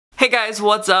guys,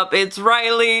 what's up? It's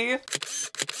Riley.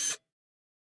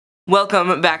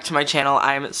 Welcome back to my channel.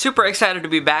 I'm super excited to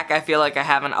be back. I feel like I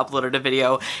haven't uploaded a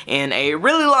video in a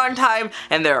really long time,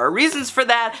 and there are reasons for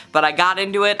that, but I got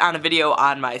into it on a video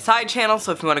on my side channel,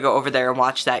 so if you want to go over there and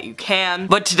watch that, you can.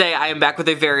 But today I am back with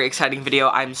a very exciting video.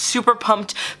 I'm super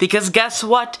pumped because guess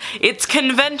what? It's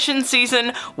convention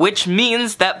season, which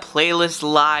means that Playlist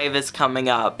Live is coming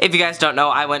up. If you guys don't know,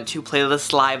 I went to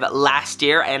Playlist Live last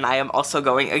year, and I am also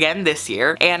going again this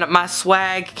year, and my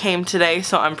swag came today,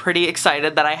 so I'm pretty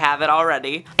excited that I have it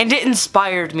already. And it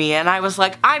inspired me, and I was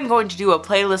like, I'm going to do a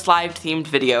Playlist Live themed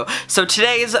video. So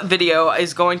today's video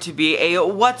is going to be a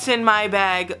What's in My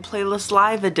Bag Playlist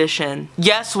Live edition.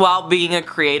 Yes, while being a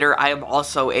creator, I am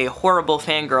also a horrible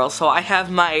fangirl, so I have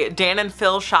my Dan and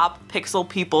Phil Shop Pixel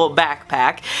People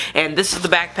backpack, and this is the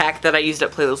backpack that I used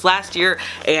at Playlist last year,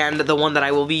 and the one that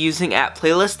I will be using at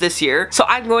Playlist this year. So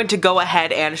I'm going to go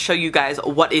ahead and show you guys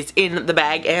what is in the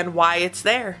bag and why it's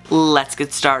there. Let's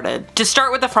get started. To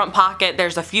start with the front pocket,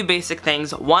 there's a few basic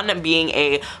things, one being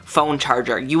a phone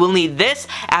charger. You will need this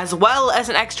as well as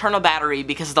an external battery,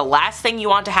 because the last thing you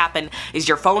want to happen is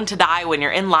your phone to die when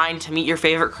you're in line to meet your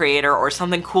favorite creator or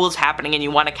something cool is happening and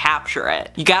you want to capture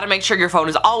it. You gotta make sure your phone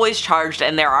is always charged,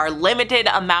 and there are limited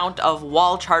amount of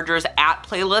wall chargers at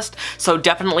Playlist, so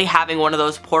definitely having one of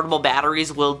those portable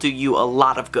batteries will do you a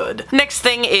lot of good. Next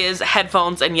thing is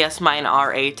headphones, and yes, mine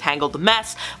are a tangled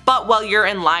mess, but while you're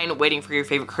in line waiting for your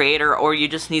favorite creator, or you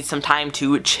just need some time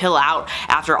to chill out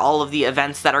after all of the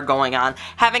events that are going on,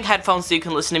 having headphones so you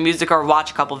can listen to music or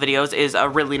watch a couple videos is a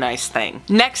really nice thing.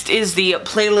 Next is the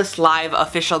Playlist Live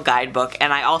official guidebook,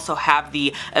 and I also have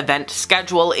the event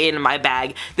schedule in my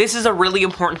bag. This is a really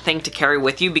important thing to carry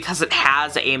with you because it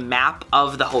has a map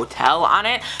of the hotel on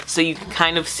it, so you can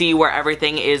kind of see where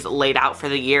everything is laid out for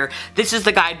the year. This is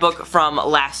the guidebook from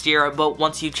last year, but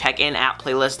once you check in at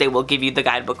Playlist, they will give you the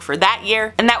guidebook for that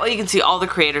year, and that way you can see all the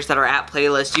creators that are at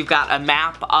Playlist. You've got a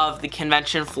map of the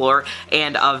convention floor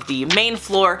and of the main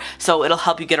floor, so it'll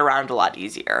help you get around a lot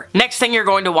easier. Next thing you're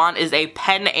going to want is a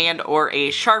pen and or a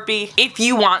Sharpie. If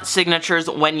you want signatures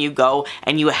when you go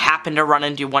and you happen to run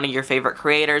into one of your favorite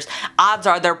creators, odds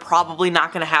are they're probably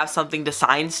not going to have something to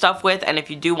sign stuff with, and if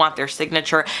you do want their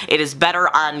signature, it is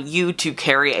better on you to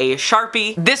carry a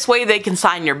Sharpie. This way they can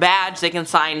sign your badge, they can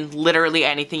sign literally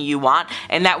anything you want,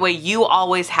 and that way you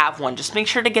always have one. Just make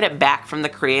sure to get it back from the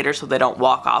creator so they don't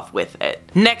walk off with it.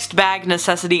 Next bag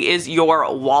necessity is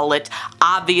your wallet.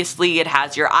 Obviously it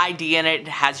has your ID in it, it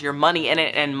has your money in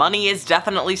it, and money is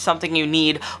definitely something you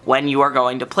need when you are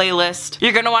going to Playlist.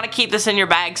 You're going to want to keep this in your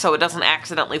bag so it doesn't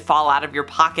accidentally fall out of your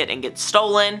pocket and get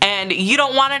stolen, and you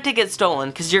don't want it to get stolen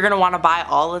because you're going to want to buy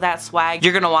all of that swag.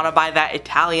 You're going to want to buy that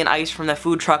Italian ice from the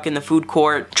food truck in the food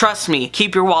court. Trust me,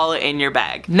 keep your wallet in your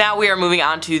bag. Now we are moving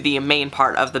on to the main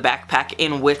part of the backpack,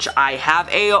 in which I have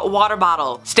a water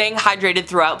bottle. Staying hydrated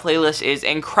throughout Playlist is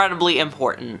incredibly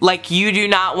important. Like, you do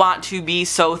not want to be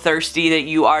so thirsty that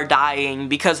you are dying,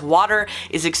 because water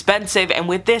is expensive, and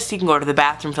with this you can go to the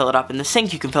bathroom, fill it up in the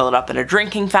sink, you can fill it up in a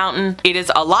drinking fountain. It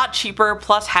is a lot cheaper,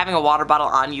 plus having a water bottle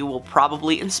on you will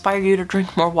probably inspire you to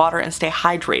drink more water and stay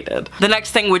hydrated. The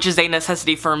next thing, which is a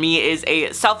necessity for me, is a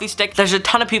selfie stick. There's a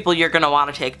ton of people you're going to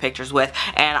want to take pictures with,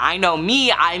 and I know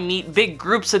me, I meet big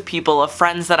groups of people, of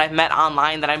friends that I've met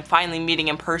online that I'm finally meeting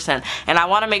in person, and I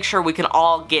want to make sure we can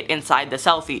all get inside the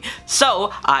selfie,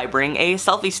 so I bring a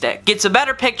selfie stick. Gets a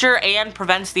better picture and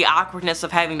prevents the awkwardness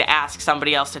of having to ask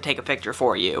somebody else to take a picture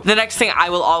for you. The next thing I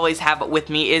will always have with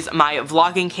me is my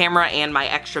vlogging camera and my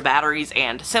extra batteries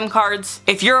and SIM cards.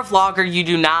 If you're a vlogger, you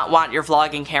do not want your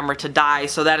vlogging camera to die,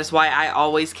 so that is why I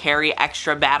always carry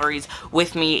extra batteries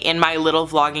with me in my little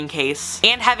vlogging case,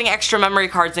 and having extra memory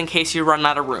cards in case you run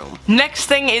out of room. Next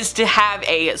thing is to have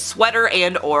a sweater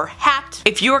and or hat.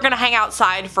 If you are going to hang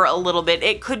outside for a little bit,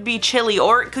 it could be chilly,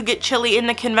 or it could get chilly in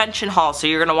the convention hall, so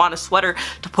you're going to want a sweater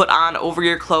to put on over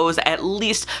your clothes at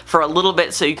least for a little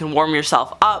bit so you can warm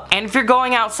yourself up. And if you're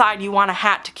going outside, you want a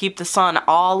hat to keep the sun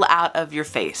all out of your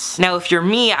face. Now if you're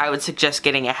me, I would suggest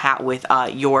getting a hat with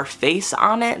your face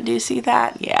on it. Do you see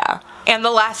that? Yeah. And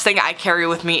the last thing I carry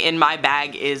with me in my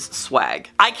bag is swag.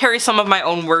 I carry some of my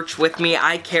own merch with me.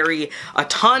 I carry a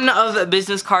ton of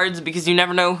business cards because you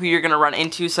never know who you're gonna run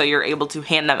into, so you're able to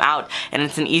hand them out, and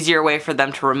it's an easier way for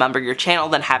them to remember your channel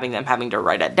than having them having to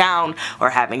write it down or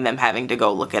having them having to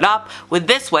go look it up. With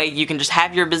this way, you can just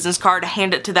have your business card,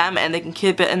 hand it to them, and they can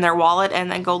keep it in their wallet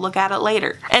and then go look at it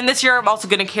later. And this year I'm also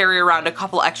gonna carry around a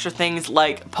couple extra things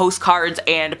like postcards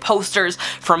and posters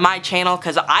from my channel,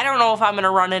 because I don't know if I'm gonna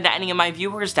run into any of my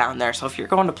viewers down there, so if you're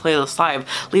going to Playlist Live,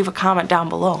 leave a comment down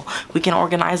below. We can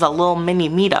organize a little mini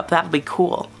meetup. That'd be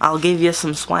cool. I'll give you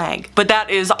some swag. But that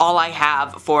is all I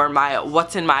have for my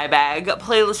What's in My Bag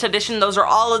playlist edition. Those are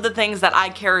all of the things that I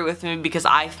carry with me because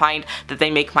I find that they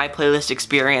make my playlist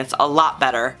experience a lot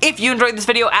better. If you enjoyed this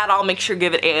video at all, make sure to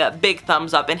give it a big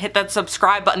thumbs up and hit that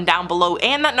subscribe button down below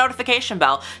and that notification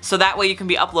bell so that way you can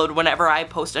be uploaded whenever I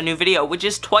post a new video, which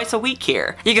is twice a week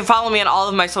here. You can follow me on all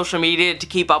of my social media to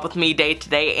keep up with me day to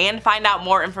day and find out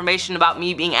more information about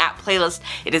me being at Playlist.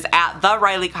 It is at The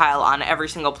Riley Kyle on every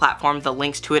single platform. The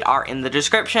links to it are in the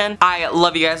description. I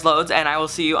love you guys loads and I will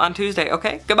see you on Tuesday,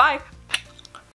 okay? Goodbye!